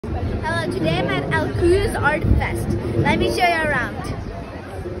Today I'm at Qouz Art Fest. Let me show you around.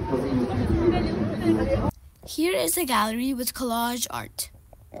 Here is a gallery with collage art.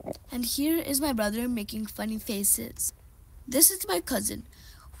 And here is my brother making funny faces. This is my cousin.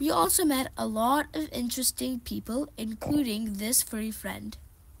 We also met a lot of interesting people, including this furry friend.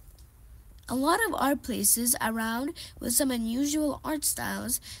 A lot of art places around with some unusual art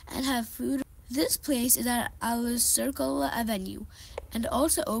styles and have food. This place is at our Circle Avenue and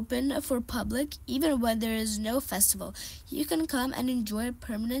also open for public even when there is no festival. You can come and enjoy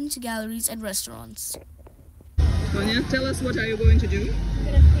permanent galleries and restaurants. Sonia, tell us, what are you going to do? I'm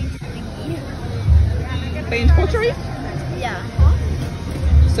going to paint something. Paint pottery? Yeah.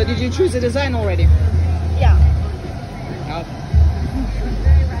 So did you choose a design already? Yeah. Oh.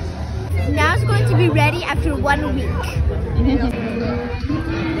 Now it's going to be ready after 1 week.